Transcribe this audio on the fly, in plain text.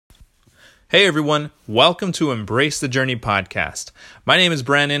Hey everyone, welcome to Embrace the Journey podcast. My name is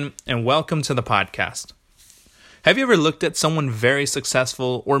Brandon and welcome to the podcast. Have you ever looked at someone very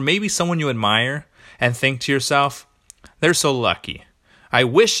successful or maybe someone you admire and think to yourself, they're so lucky. I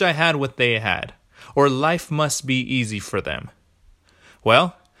wish I had what they had, or life must be easy for them.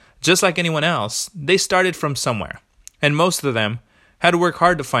 Well, just like anyone else, they started from somewhere, and most of them had to work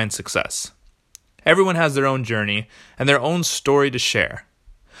hard to find success. Everyone has their own journey and their own story to share.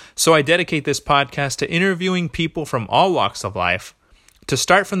 So I dedicate this podcast to interviewing people from all walks of life to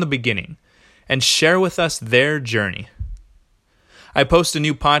start from the beginning and share with us their journey. I post a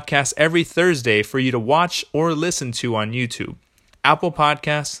new podcast every Thursday for you to watch or listen to on YouTube, Apple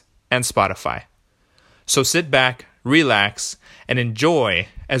Podcasts, and Spotify. So sit back, relax, and enjoy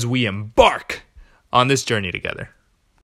as we embark on this journey together.